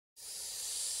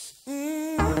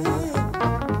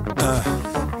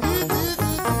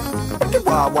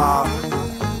wild, wild.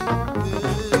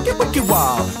 Wicked, wicked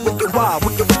wild, wicked wild,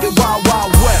 wicked, wicked wild,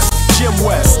 wild west. Jim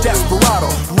West, Desperado,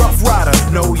 Rough Rider.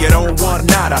 No, you don't want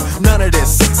nada, none of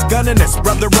this. Six gunning this,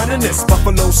 brother running this.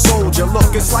 Buffalo Soldier,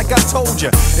 look, it's like I told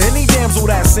you. Any damsel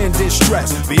that's in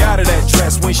distress, be out of that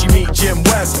dress when she meet Jim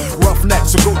West. Roughneck,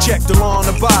 so go check the law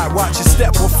and abide. Watch your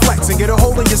step or flex and get a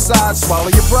hold in your side. Swallow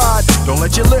your pride, don't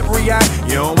let your lip react.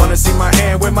 You don't wanna see my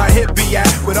hand where my hip be at.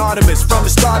 With Artemis from the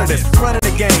start of this, running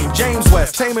the game. James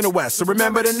West, taming the West, so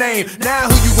remember the name. Now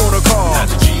who you gonna call? Not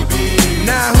the GB.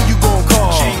 Now who you gonna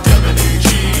call?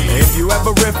 If you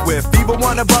ever riff with either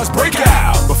one of us, break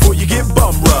out before you get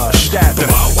bum rushed at the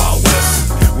Wild Wild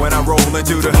West. When I roll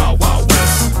into the Wild Wild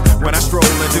West. when I stroll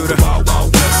into the Wild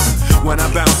Wild West. when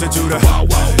I bounce into the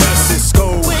Wild Wild West.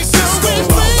 Cisco, Cisco.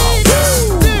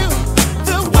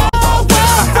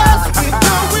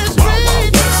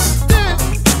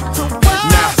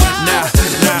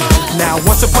 Now,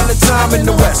 once upon a time in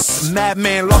the West,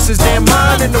 madman lost his damn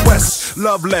mind in the West.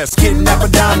 Loveless, kidnapper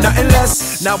down, nothing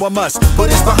less. Now I must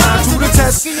put his behind to the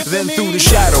test. Then through the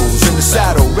shadows, in the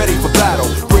saddle, ready for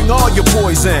battle. Bring all your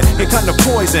poison, here come the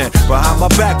poison. Behind my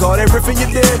back, all that riffing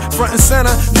you did, front and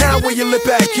center. Now where your lip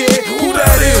at, kid? Who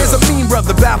that is? A mean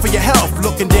brother, bound for your health.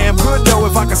 Looking damn good though,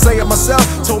 if I can say it myself.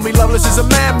 Told me Loveless is a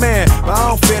madman, but I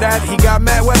don't fear that. He got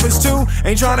mad weapons too,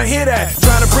 ain't trying to hear that.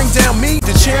 Trying to bring down me,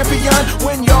 the champion.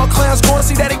 When y'all clowns gonna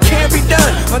see that it can't be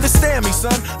done. Understand me,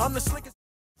 son, I'm the slickest,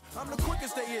 I'm the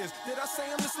quickest they is. Did I say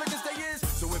I'm the slickest they is?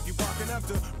 So if you barking up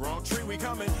the wrong tree, we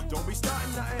coming. Don't be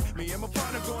starting nothing. Me and my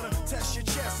partner gonna test your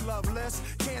chest, Loveless.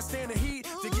 Can't stand the heat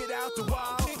to get out the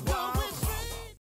wild, wild.